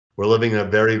We're living in a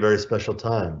very, very special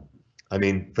time. I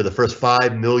mean, for the first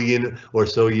 5 million or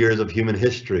so years of human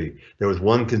history, there was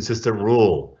one consistent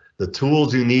rule. The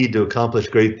tools you need to accomplish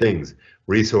great things,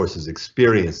 resources,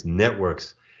 experience,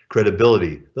 networks,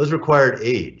 credibility, those required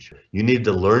age. You need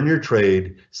to learn your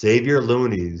trade, save your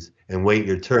loonies, and wait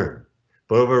your turn.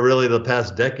 But over really the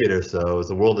past decade or so, as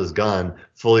the world has gone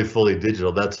fully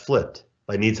digital, that's flipped.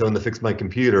 If I need someone to fix my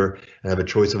computer and have a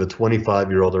choice of a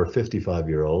 25-year-old or a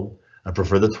 55-year-old, I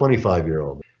prefer the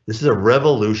 25-year-old. This is a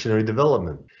revolutionary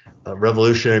development.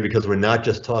 Revolutionary because we're not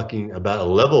just talking about a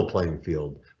level playing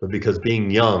field, but because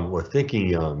being young or thinking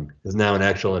young is now an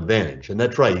actual advantage. And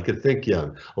that's right, you can think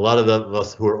young. A lot of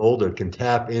us who are older can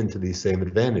tap into these same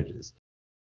advantages.